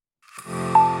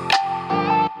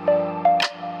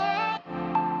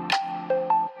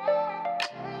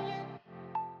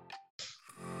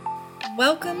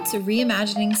Welcome to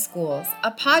Reimagining Schools, a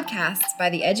podcast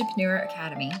by the Edupreneur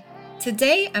Academy.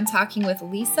 Today, I'm talking with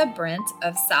Lisa Brent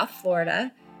of South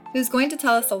Florida, who's going to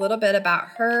tell us a little bit about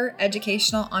her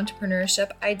educational entrepreneurship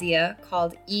idea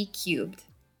called E-Cubed.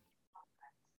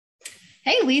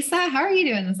 Hey, Lisa, how are you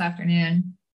doing this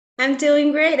afternoon? I'm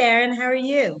doing great, Erin. How are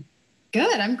you?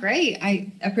 Good. I'm great.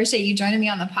 I appreciate you joining me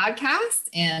on the podcast,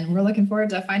 and we're looking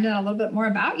forward to finding out a little bit more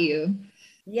about you.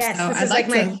 Yes, so this is like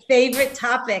my favorite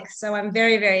topic, so I'm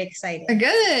very, very excited.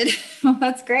 Good. Well,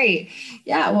 that's great.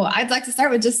 Yeah, well, I'd like to start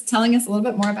with just telling us a little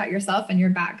bit more about yourself and your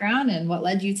background and what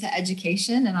led you to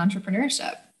education and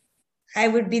entrepreneurship. I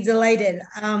would be delighted.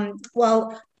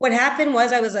 Well, what happened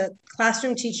was I was a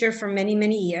classroom teacher for many,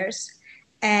 many years,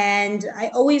 and I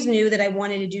always knew that I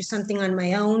wanted to do something on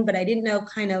my own, but I didn't know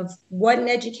kind of what an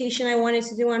education I wanted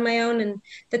to do on my own, and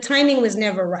the timing was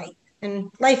never right,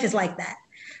 and life is like that.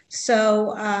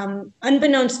 So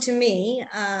unbeknownst to me,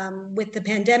 with the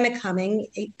pandemic coming,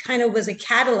 it kind of was a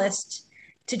catalyst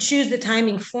to choose the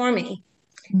timing for me.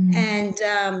 And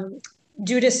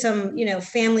due to some,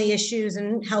 family issues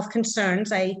and health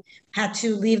concerns, I had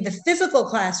to leave the physical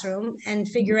classroom and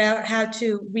figure out how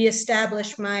to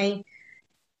reestablish my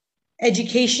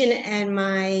education and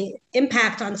my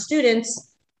impact on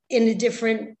students in a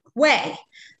different way.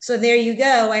 So there you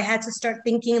go. I had to start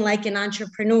thinking like an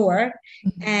entrepreneur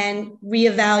and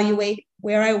reevaluate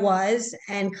where I was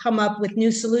and come up with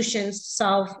new solutions to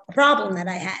solve a problem that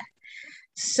I had.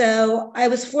 So I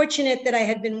was fortunate that I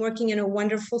had been working in a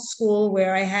wonderful school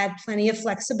where I had plenty of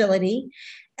flexibility,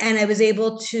 and I was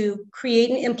able to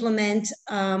create and implement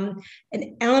an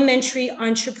elementary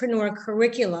entrepreneur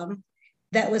curriculum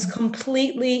that was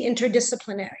completely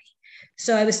interdisciplinary.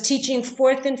 So I was teaching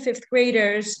fourth and fifth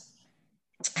graders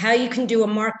how you can do a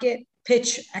market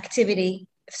pitch activity,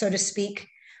 so to speak,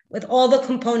 with all the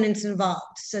components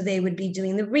involved. So they would be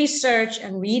doing the research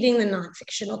and reading the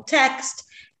non-fictional text,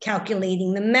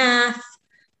 calculating the math,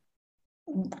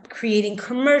 creating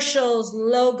commercials,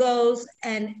 logos,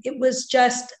 and it was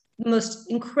just the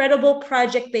most incredible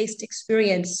project-based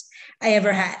experience I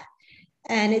ever had.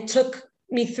 And it took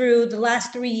me through the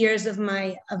last 3 years of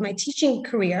my teaching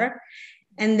career.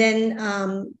 And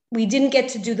then we didn't get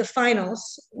to do the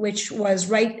finals, which was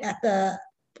right at the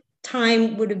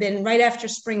time, would have been right after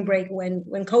spring break when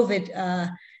COVID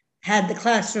had the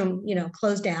classroom,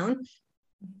 closed down.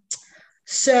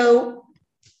 So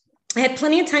I had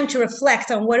plenty of time to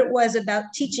reflect on what it was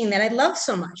about teaching that I loved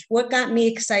so much, what got me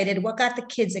excited, what got the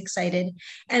kids excited.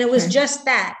 And it was just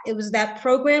that. It was that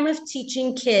program of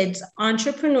teaching kids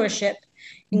entrepreneurship,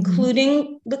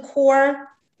 including the core,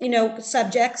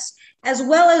 subjects, as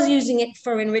well as using it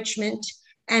for enrichment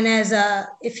and as a,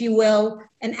 if you will,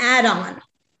 an add-on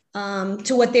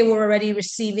to what they were already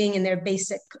receiving in their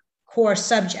basic core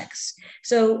subjects.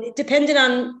 So it depended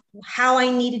on how I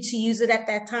needed to use it at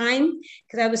that time,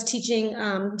 because I was teaching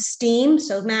STEAM,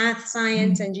 so math,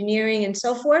 science, engineering, and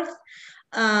so forth.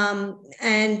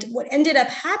 And what ended up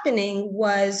happening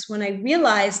was when I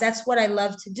realized that's what I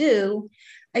love to do,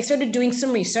 I started doing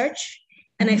some research.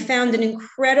 And I found an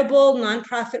incredible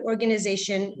nonprofit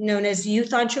organization known as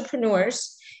Youth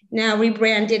Entrepreneurs, now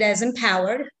rebranded as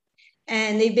Empowered.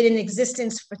 And they've been in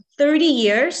existence for 30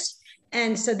 years.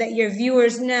 And so that your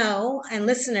viewers know and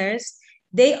listeners,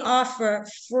 they offer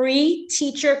free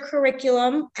teacher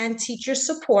curriculum and teacher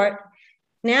support.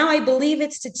 Now I believe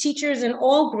it's to teachers in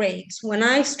all grades. When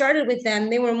I started with them,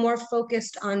 they were more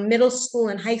focused on middle school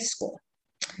and high school.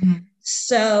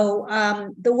 So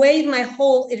the way my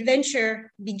whole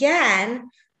adventure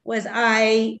began was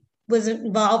I was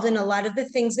involved in a lot of the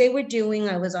things they were doing.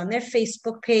 I was on their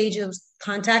Facebook page. I was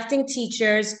contacting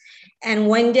teachers. And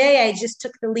one day I just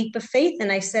took the leap of faith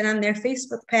and I said on their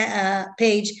Facebook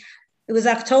page, it was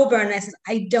October, and I said,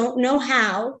 I don't know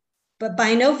how, but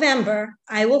by November,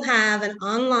 I will have an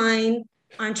online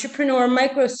entrepreneur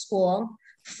micro school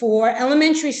for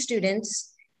elementary students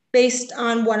based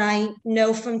on what I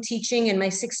know from teaching and my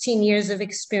 16 years of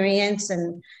experience.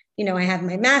 And, I have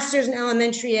my master's in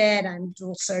elementary ed. I'm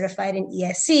dual certified in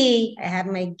ESE. I have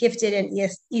my gifted and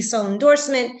ESOL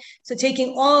endorsement. So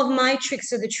taking all of my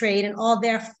tricks of the trade and all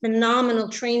their phenomenal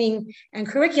training and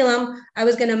curriculum, I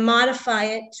was going to modify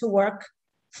it to work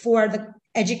for the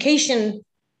education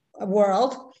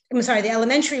world. The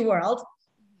elementary world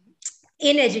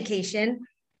in education.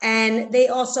 And they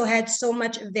also had so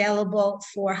much available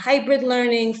for hybrid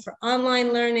learning, for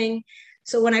online learning.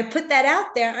 So when I put that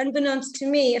out there, unbeknownst to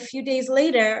me, a few days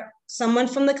later, someone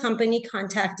from the company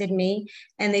contacted me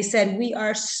and they said, we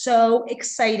are so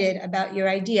excited about your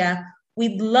idea.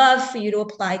 We'd love for you to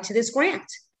apply to this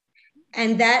grant.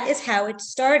 And that is how it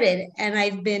started. And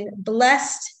I've been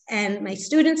blessed and my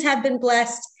students have been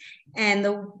blessed, and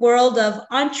the world of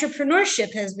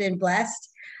entrepreneurship has been blessed.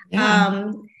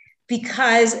 Yeah.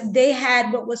 Because they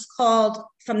had what was called,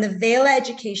 from the Vela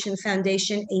Education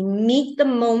Foundation, a Meet the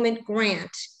Moment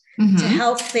grant to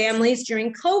help families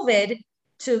during COVID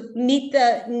to meet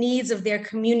the needs of their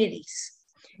communities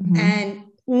and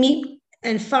meet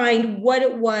and find what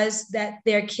it was that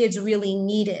their kids really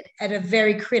needed at a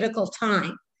very critical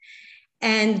time.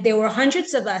 And there were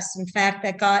hundreds of us, in fact,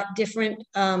 that got different,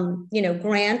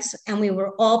 grants, and we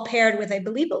were all paired with, I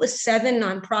believe it was 7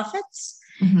 nonprofits.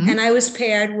 And I was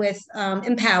paired with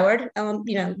Empowered,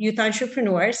 youth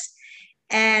entrepreneurs.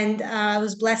 And I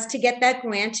was blessed to get that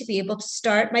grant to be able to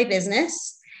start my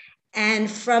business.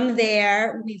 And from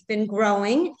there, we've been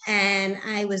growing. And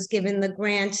I was given the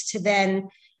grant to then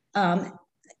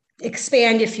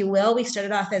expand, if you will. We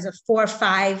started off as a 4 or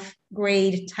 5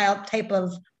 grade type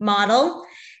of model.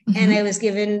 And I was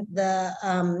given the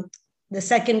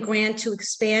second grant to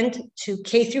expand to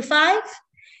K through 5.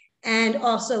 And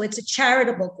also it's a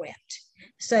charitable grant.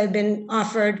 So I've been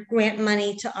offered grant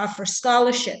money to offer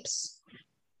scholarships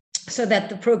so that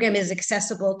the program is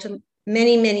accessible to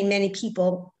many, many, many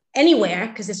people anywhere,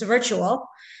 because it's virtual.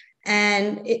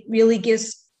 And it really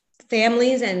gives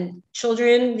families and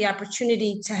children the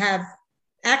opportunity to have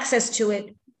access to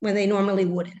it when they normally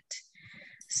wouldn't.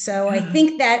 So I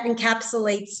think that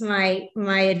encapsulates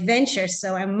my adventure.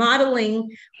 So I'm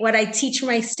modeling what I teach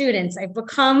my students. I've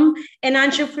become an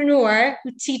entrepreneur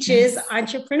who teaches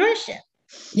entrepreneurship.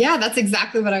 Yeah, that's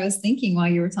exactly what I was thinking while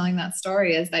you were telling that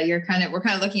story, is that we're kind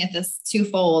of looking at this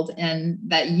twofold, and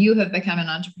that you have become an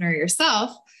entrepreneur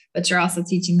yourself, but you're also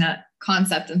teaching that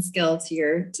concept and skill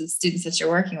to the students that you're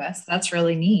working with. So that's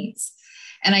really neat.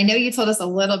 And I know you told us a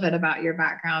little bit about your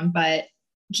background, but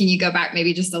can you go back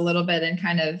maybe just a little bit and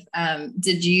kind of,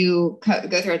 did you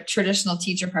go through a traditional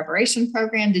teacher preparation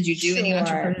program? Did you do any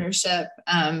entrepreneurship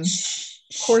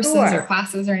courses or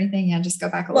classes or anything? Yeah, just go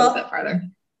back a little bit farther.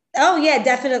 Oh, yeah,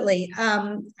 definitely.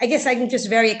 I guess I'm just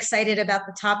very excited about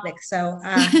the topic. So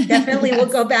definitely we'll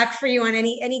go back for you on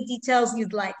any details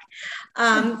you'd like.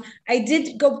 I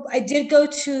did go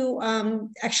to,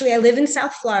 actually, I live in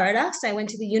South Florida. So I went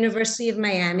to the University of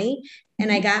Miami,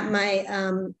 and I got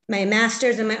my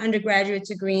master's and my undergraduate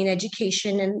degree in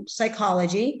education and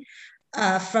psychology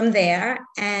from there.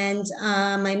 And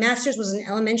my master's was in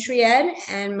elementary ed,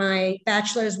 and my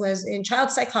bachelor's was in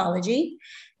child psychology.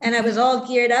 And I was all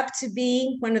geared up to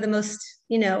be one of the most,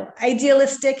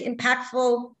 idealistic,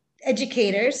 impactful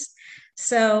educators.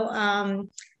 So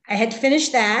I had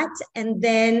finished that. And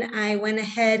then I went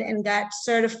ahead and got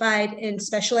certified in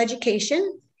special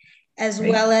education, as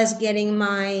well as getting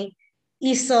my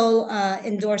ESOL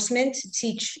endorsement to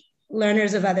teach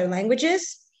learners of other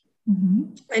languages.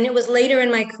 And it was later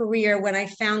in my career, when I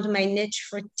found my niche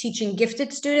for teaching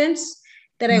gifted students,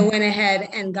 that I went ahead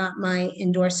and got my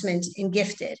endorsement in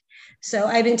gifted. So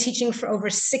I've been teaching for over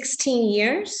 16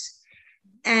 years.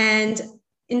 And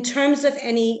in terms of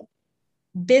any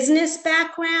business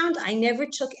background, I never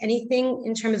took anything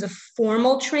in terms of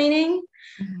formal training.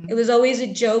 It was always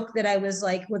a joke that I was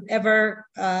like, whatever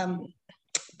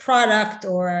product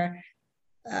or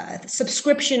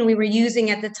subscription we were using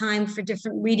at the time for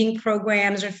different reading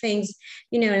programs or things,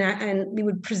 and we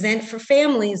would present for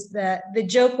families. The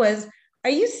joke was, are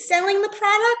you selling the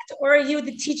product, or are you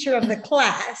the teacher of the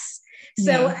class?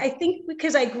 So I think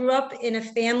because I grew up in a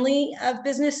family of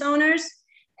business owners,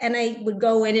 and I would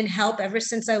go in and help ever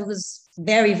since I was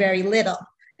very, very little.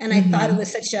 And I thought it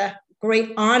was such a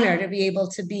great honor to be able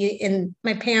to be in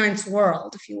my parents'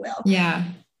 world, if you will. Yeah.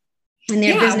 In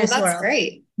their business that's world.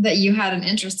 Great that you had an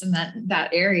interest in that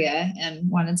area and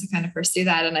wanted to kind of pursue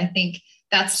that. And I think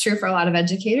that's true for a lot of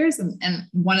educators. And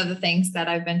one of the things that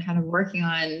I've been kind of working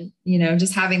on,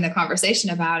 just having the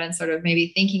conversation about, and sort of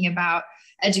maybe thinking about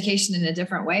education in a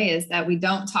different way, is that we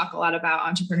don't talk a lot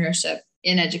about entrepreneurship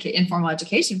in informal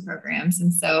education programs.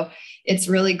 And so it's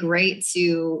really great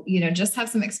to, just have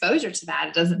some exposure to that.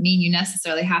 It doesn't mean you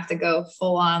necessarily have to go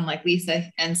full on like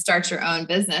Lisa and start your own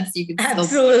business. You could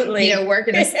still, work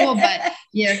in a school, but,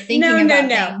 thinking about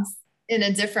things in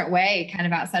a different way, kind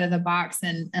of outside of the box.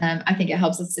 And I think it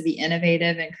helps us to be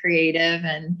innovative and creative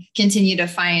and continue to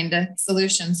find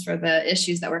solutions for the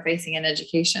issues that we're facing in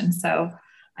education. So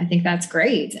I think that's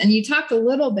great. And you talked a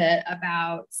little bit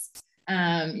about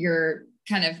your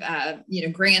kind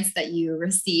of, grants that you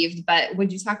received, but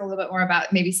would you talk a little bit more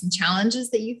about maybe some challenges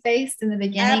that you faced in the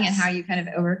beginning and how you kind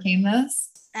of overcame those?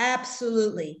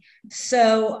 Absolutely.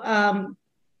 So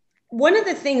one of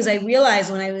the things I realized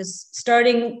when I was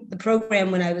starting the program,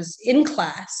 when I was in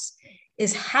class,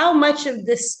 is how much of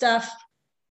this stuff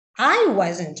I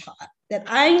wasn't taught. that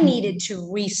I needed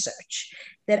to research,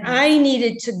 that I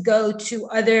needed to go to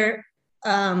other,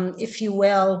 if you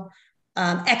will,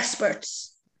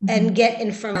 experts and get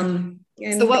information.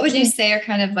 So what would you say are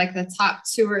kind of like the top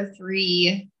 2 or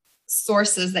 3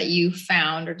 sources that you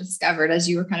found or discovered as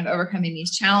you were kind of overcoming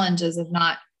these challenges of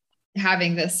not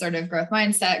having this sort of growth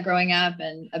mindset growing up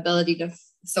and ability to,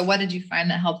 so what did you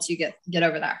find that helped you get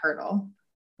over that hurdle?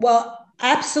 Well,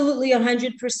 absolutely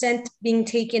 100% being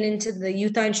taken into the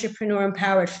Youth Entrepreneur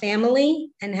Empowered family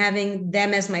and having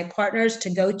them as my partners to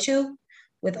go to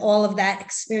with all of that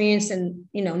experience and,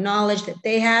 knowledge that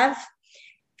they have.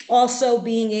 Also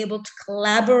being able to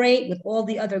collaborate with all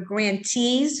the other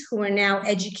grantees who are now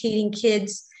educating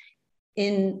kids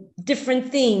in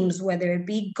different themes, whether it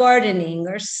be gardening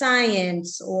or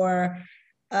science or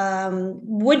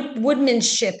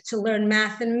woodmanship to learn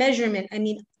math and measurement. I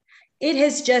mean, it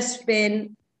has just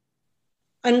been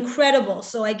incredible.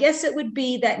 So I guess it would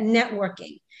be that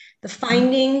networking, the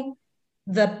finding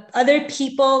the other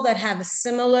people that have a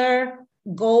similar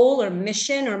goal or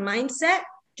mission or mindset,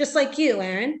 just like you,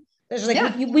 Erin. There's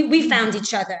like, we found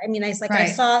each other. I mean, I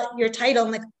saw your title,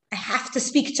 I'm like, I have to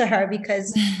speak to her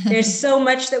because there's so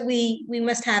much that we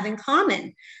must have in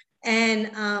common.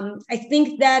 And I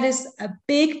think that is a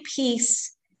big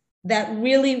piece that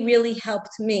really, really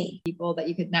helped me. People that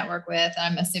you could network with.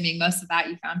 I'm assuming most of that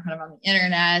you found kind of on the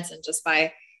internet and just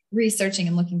by researching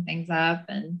and looking things up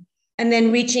and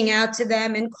then reaching out to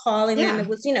them and calling them. It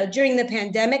was, during the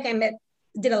pandemic,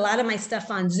 did a lot of my stuff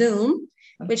on Zoom,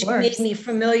 which made me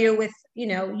familiar with,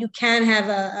 you can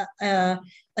have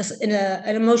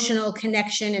an emotional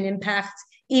connection and impact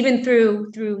even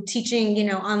through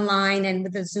teaching, online and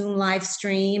with a Zoom live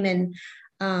stream. And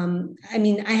I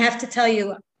mean, I have to tell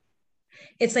you,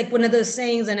 it's like one of those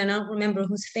sayings, and I don't remember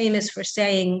who's famous for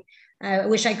saying, I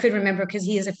wish I could remember because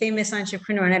he is a famous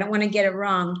entrepreneur and I don't want to get it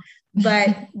wrong.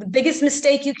 But the biggest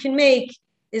mistake you can make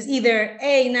is either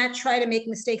A, not try to make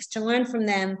mistakes to learn from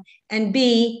them, and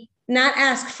B, not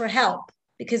ask for help.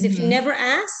 Because if you never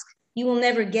ask, you will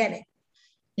never get it.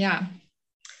 Yeah,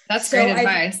 that's great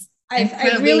advice.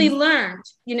 I've really learned,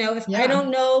 if I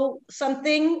don't know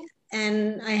something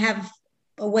and I have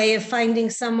a way of finding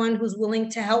someone who's willing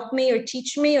to help me or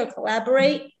teach me or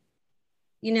collaborate,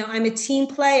 I'm a team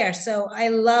player. So I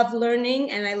love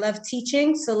learning and I love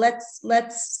teaching. So let's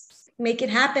make it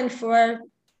happen for our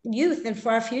youth and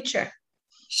for our future.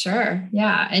 Sure.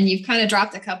 Yeah. And you've kind of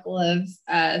dropped a couple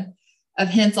of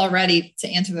hints already to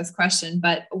answer this question,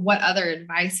 but what other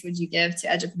advice would you give to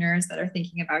edupreneurs that are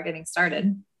thinking about getting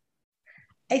started?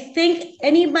 I think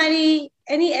any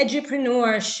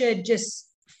edupreneur should just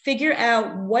figure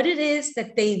out what it is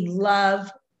that they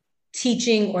love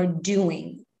teaching or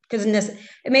doing, because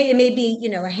it may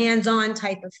be, a hands-on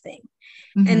type of thing.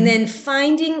 And then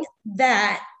finding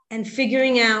that and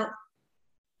figuring out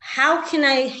how can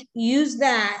I use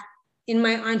that in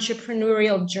my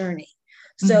entrepreneurial journey.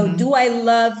 So do I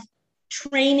love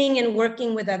training and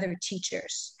working with other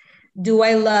teachers? Do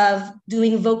I love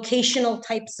doing vocational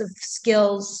types of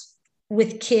skills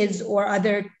with kids or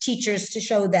other teachers to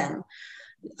show them?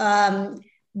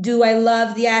 Do I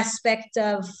love the aspect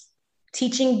of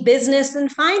teaching business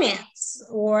and finance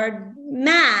or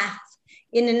math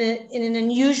in an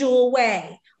unusual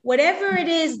way? Whatever it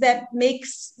is that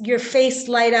makes your face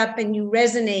light up and you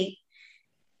resonate,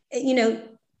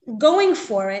 going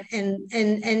for it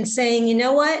and saying, you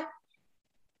know what,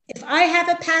 if I have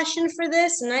a passion for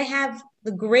this and I have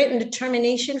the grit and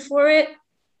determination for it,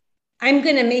 I'm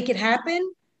going to make it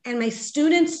happen. And my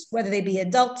students, whether they be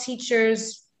adult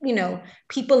teachers,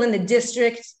 people in the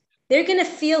district, they're going to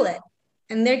feel it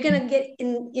and they're going to get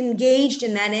engaged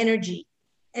in that energy.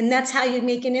 And that's how you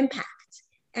make an impact.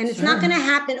 And it's not going to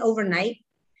happen overnight.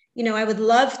 I would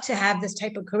love to have this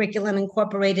type of curriculum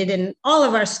incorporated in all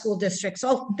of our school districts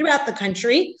all throughout the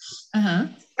country.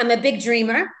 I'm a big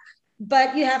dreamer,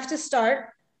 but you have to start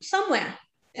somewhere.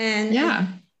 And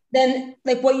then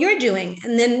like what you're doing,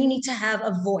 and then you need to have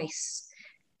a voice.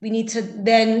 We need to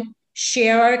then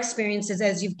share our experiences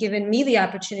as you've given me the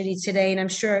opportunity today, and I'm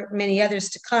sure many others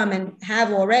to come and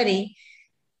have already.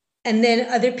 And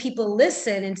then other people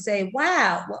listen and say,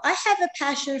 wow, well, I have a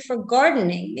passion for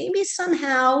gardening. Maybe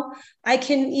somehow I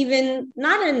can even,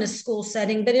 not in a school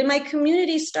setting, but in my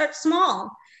community, start small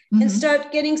and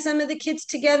start getting some of the kids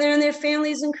together and their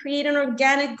families and create an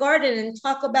organic garden and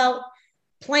talk about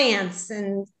plants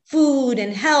and food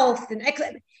and health. And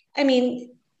I mean,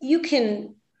 you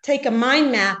can take a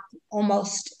mind map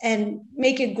almost and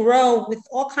make it grow with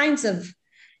all kinds of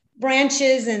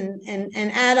branches and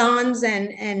add-ons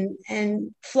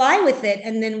and fly with it.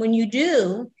 And then when you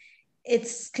do,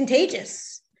 it's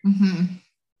contagious.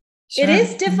 It Sure.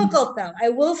 is difficult though. I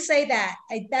will say that.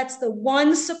 That's the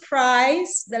one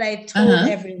surprise that I've told Uh-huh.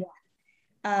 everyone.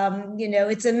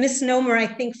 It's a misnomer, I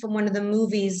think, from one of the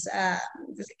movies,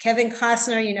 Kevin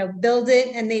Costner, build it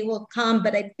and they will come,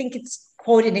 but I think it's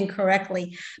quoted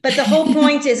incorrectly. But the whole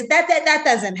point is that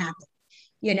doesn't happen.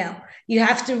 You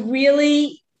have to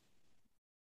really,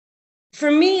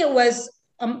 for me, it was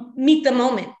meet the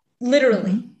moment.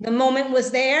 Literally, Mm-hmm. the moment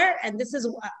was there, and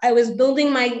I was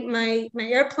building my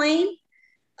airplane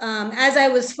as I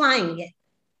was flying it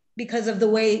because of the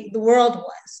way the world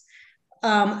was.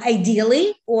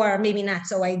 Ideally, or maybe not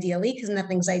so ideally, because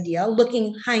nothing's ideal.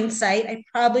 Looking hindsight, I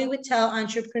probably would tell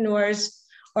entrepreneurs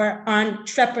or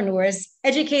entrepreneurs,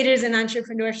 educators in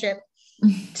entrepreneurship,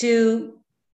 to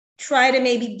try to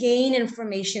maybe gain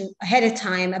information ahead of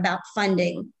time about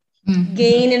funding, Mm-hmm.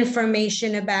 gain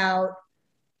information about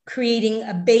creating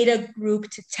a beta group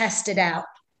to test it out,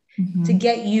 to Mm-hmm.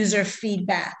 get user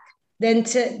feedback, then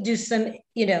to do some,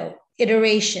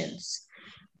 iterations.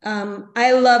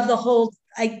 I love the whole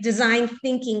design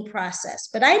thinking process,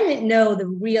 but I didn't know the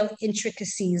real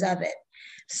intricacies of it.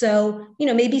 So,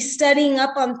 maybe studying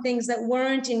up on things that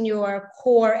weren't in your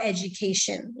core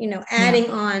education, Yeah. adding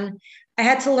on. I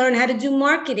had to learn how to do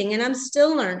marketing, and I'm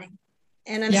still learning,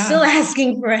 and I'm still Yeah.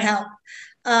 asking for help.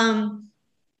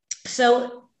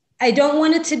 So I don't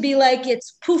want it to be like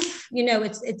it's poof,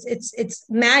 it's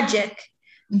magic.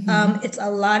 Mm-hmm. It's a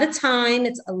lot of time,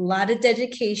 it's a lot of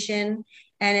dedication,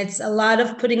 and it's a lot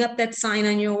of putting up that sign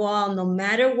on your wall. No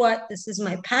matter what, this is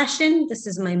my passion, this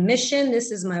is my mission,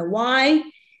 this is my why.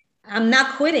 I'm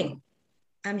not quitting.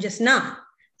 I'm just not.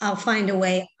 I'll find a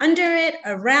way under it,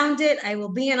 around it. I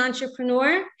will be an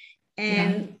entrepreneur. Yeah.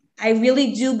 And I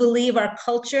really do believe our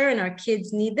culture and our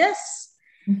kids need this.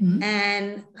 Mm-hmm.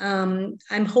 And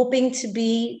I'm hoping to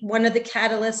be one of the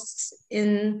catalysts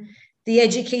in the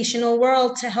educational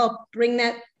world to help bring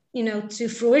that, to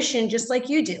fruition, just like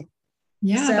you do.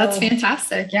 Yeah, that's So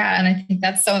fantastic. Yeah. And I think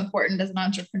that's so important as an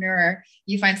entrepreneur.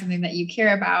 You find something that you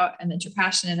care about and that you're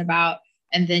passionate about,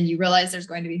 and then you realize there's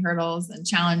going to be hurdles and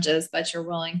challenges, but you're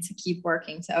willing to keep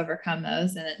working to overcome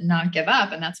those and not give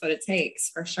up. And that's what it takes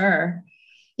for sure.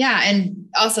 Yeah. And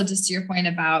also just to your point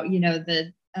about,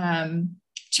 the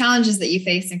challenges that you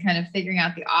face and kind of figuring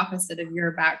out the opposite of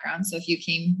your background. So if you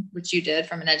came, which you did,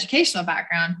 from an educational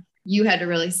background, you had to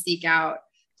really seek out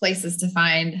places to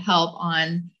find help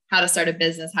on how to start a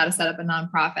business, how to set up a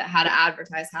nonprofit, how to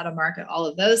advertise, how to market, all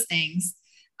of those things.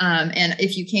 And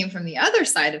if you came from the other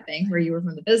side of things, where you were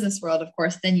from the business world, of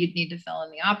course, then you'd need to fill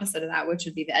in the opposite of that, which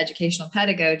would be the educational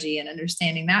pedagogy and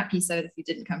understanding that piece of it if you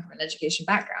didn't come from an education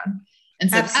background. And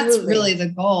so that's really absolutely. the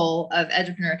goal of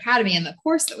Edupreneur Academy, and the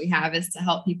course that we have is to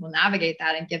help people navigate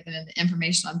that and give them the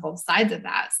information on both sides of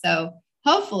that. So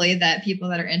hopefully that people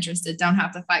that are interested don't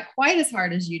have to fight quite as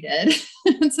hard as you did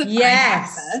to find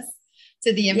Yes. access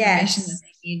to the information that Yes.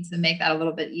 they need to make that a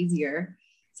little bit easier.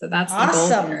 So that's the goal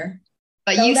Awesome. here.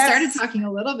 But So you started that's talking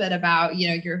a little bit about,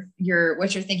 your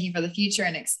what you're thinking for the future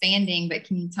and expanding, but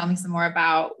can you tell me some more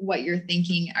about what you're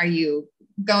thinking? Are you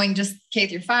going just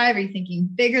K-5? Are you thinking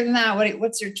bigger than that?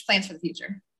 What's your plans for the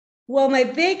future? well, my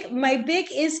big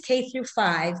is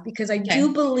K-5, because I do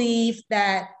Okay. believe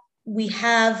that we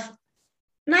have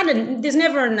there's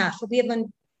never enough, but we have a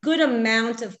good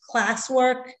amount of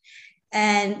classwork.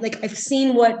 And like, I've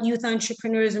seen what Youth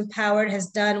Entrepreneurs Empowered has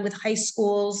done with high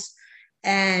schools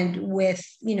and with,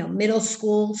 middle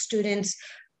school students.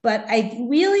 But I've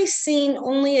really seen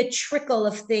only a trickle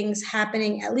of things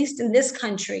happening, at least in this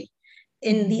country,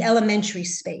 in the Mm-hmm. elementary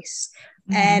space.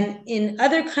 Mm-hmm. And in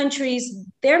other countries,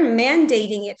 they're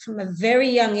mandating it from a very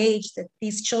young age, that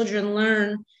these children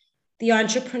learn the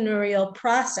entrepreneurial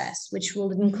process, which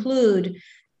will include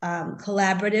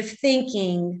collaborative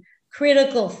thinking,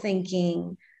 critical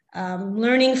thinking,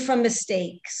 learning from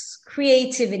mistakes,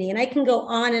 creativity, and I can go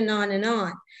on and on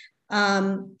and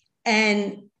on.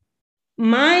 And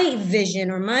my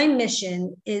vision or my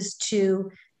mission is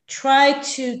to try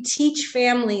to teach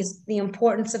families the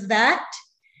importance of that,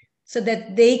 so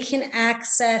that they can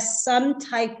access some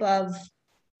type of,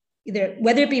 either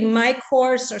whether it be my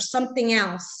course or something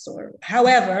else, or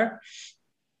however,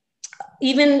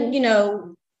 even,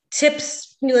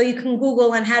 tips, you can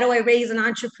Google on how do I raise an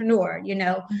entrepreneur,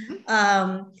 Mm-hmm.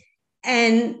 um,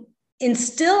 and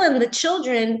instill in the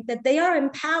children that they are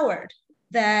empowered,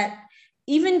 that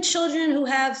even children who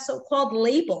have so-called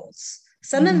labels,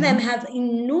 some of them Mm-hmm. have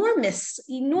enormous,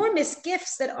 enormous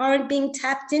gifts that aren't being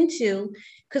tapped into,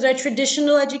 because our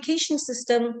traditional education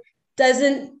system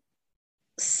doesn't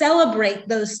celebrate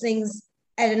those things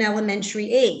at an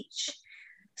elementary age.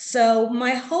 So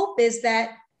my hope is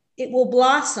that it will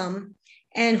blossom,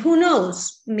 And who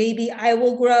knows, maybe I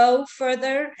will grow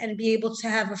further and be able to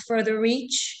have a further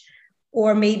reach,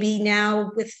 or maybe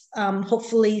now with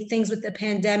hopefully things with the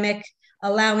pandemic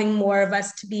allowing more of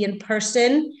us to be in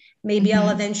person, maybe I'll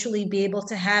eventually be able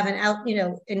to have an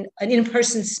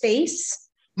in-person space,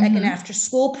 like an after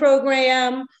school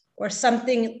program or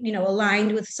something,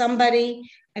 aligned with somebody.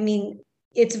 I mean,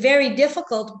 it's very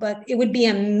difficult, but it would be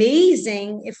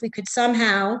amazing if we could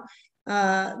somehow,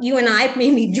 you and I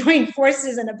maybe join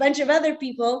forces and a bunch of other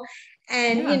people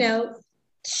and,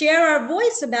 share our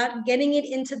voice about getting it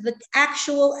into the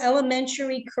actual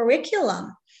elementary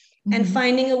curriculum and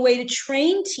finding a way to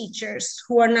train teachers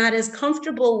who are not as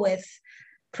comfortable with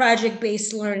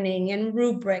project-based learning and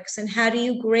rubrics and how do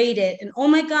you grade it? And oh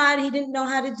my God, he didn't know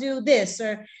how to do this,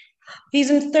 or he's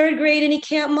in third grade and he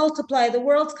can't multiply. The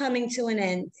world's coming to an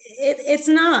end. It's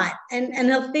not. And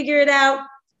he'll figure it out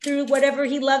through whatever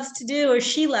he loves to do or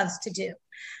she loves to do.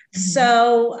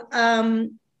 So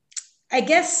I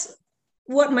guess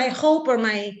what my hope or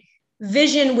my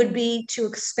vision would be to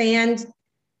expand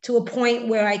to a point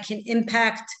where I can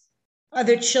impact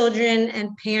other children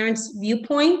and parents'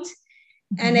 viewpoint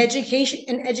and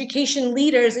education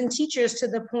leaders and teachers to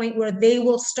the point where they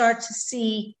will start to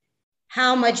see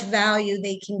how much value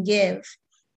they can give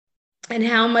and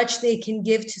how much they can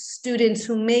give to students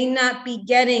who may not be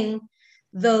getting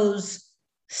those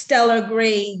stellar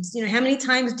grades. How many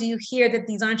times do you hear that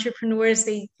these entrepreneurs,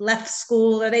 they left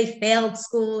school or they failed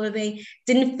school or they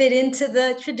didn't fit into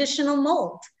the traditional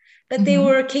mold, but they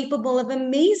were capable of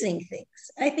amazing things.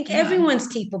 I think everyone's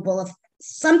capable of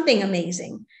something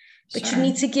amazing, but you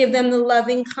need to give them the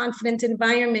loving, confident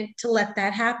environment to let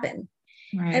that happen.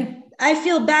 Right. And I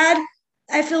feel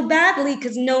badly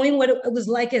because knowing what it was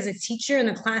like as a teacher in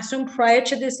a classroom prior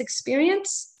to this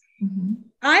experience,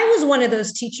 I was one of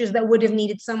those teachers that would have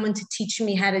needed someone to teach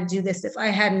me how to do this if I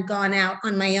hadn't gone out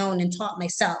on my own and taught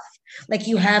myself. Like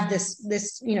you have this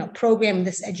program,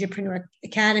 this Edupreneur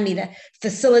Academy to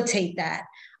facilitate that.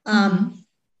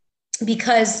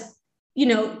 Because,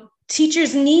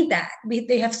 teachers need that.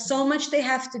 They have so much they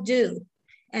have to do,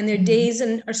 and their days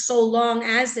are so long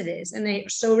as it is, and they are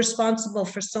so responsible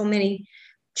for so many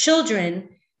children.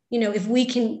 If we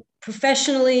can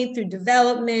professionally, through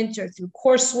development or through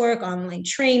coursework, online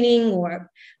training, or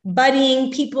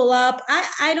buddying people up,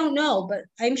 I don't know, but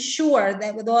I'm sure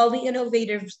that with all the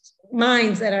innovative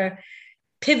minds that are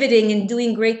pivoting and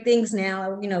doing great things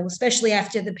now, especially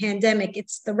after the pandemic,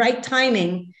 it's the right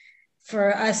timing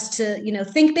for us to,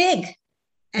 think big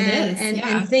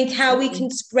and think how we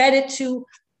can spread it to,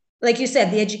 like you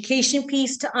said, the education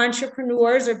piece to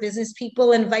entrepreneurs or business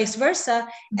people and vice versa,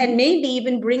 and maybe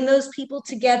even bring those people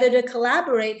together to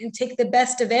collaborate and take the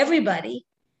best of everybody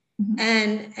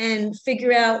and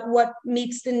figure out what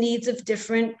meets the needs of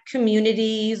different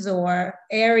communities or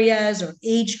areas or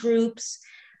age groups.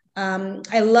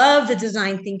 I love the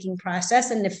design thinking process.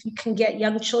 And if you can get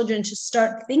young children to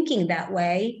start thinking that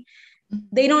way,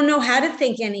 they don't know how to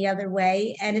think any other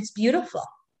way. And it's beautiful.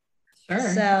 Sure.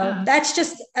 So that's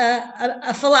just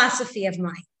a philosophy of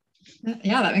mine.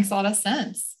 Yeah, that makes a lot of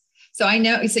sense. So I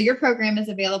know, so your program is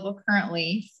available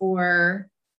currently for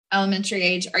elementary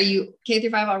age. Are you K through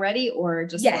 5 already or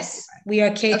just? Yes, we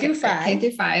are K through 5. K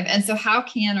through 5. And so how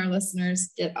can our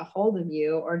listeners get a hold of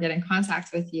you or get in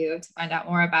contact with you to find out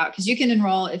more about, because you can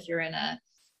enroll if you're in a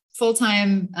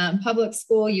full-time public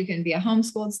school, you can be a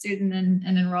homeschooled student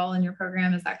and enroll in your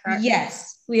program. Is that correct?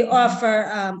 Yes, we offer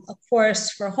a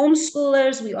course for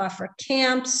homeschoolers. We offer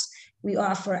camps. We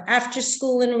offer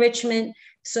after-school enrichment.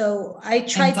 So I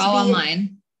try to be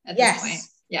online at this point.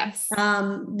 Yes.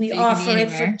 We offer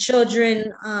it for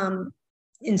children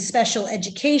in special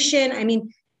education. I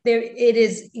mean, it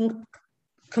is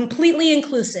completely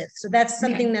inclusive. So that's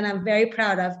something that I'm very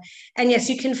proud of. And yes,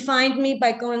 you can find me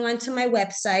by going onto my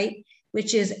website,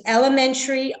 which is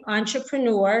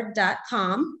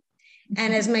elementaryentrepreneur.com.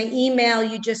 And as my email,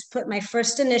 you just put my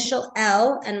first initial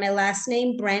L and my last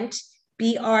name, Brent,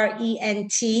 Brent,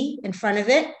 in front of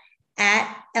it,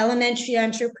 at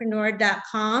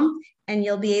elementaryentrepreneur.com, and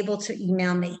you'll be able to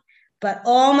email me. But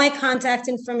all my contact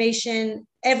information,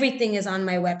 everything is on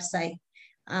my website.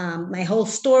 My whole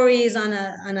story is on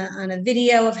a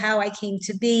video of how I came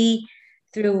to be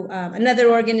through another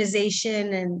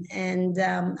organization, and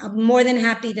I'm more than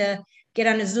happy to get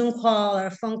on a Zoom call or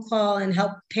a phone call and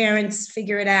help parents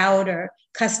figure it out or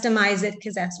customize it,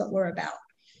 because that's what we're about.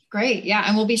 Great. Yeah.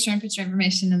 And we'll be sure to put your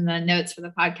information in the notes for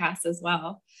the podcast as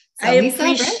well. So, I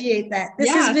appreciate that. This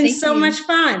has been so much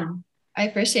fun. I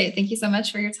appreciate it. Thank you so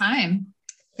much for your time.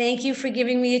 Thank you for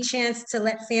giving me a chance to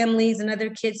let families and other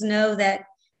kids know that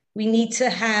We need to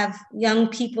have young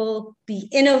people be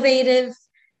innovative,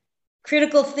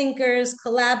 critical thinkers,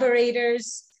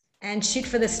 collaborators, and shoot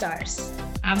for the stars.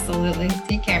 Absolutely.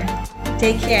 Take care.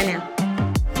 Take care now.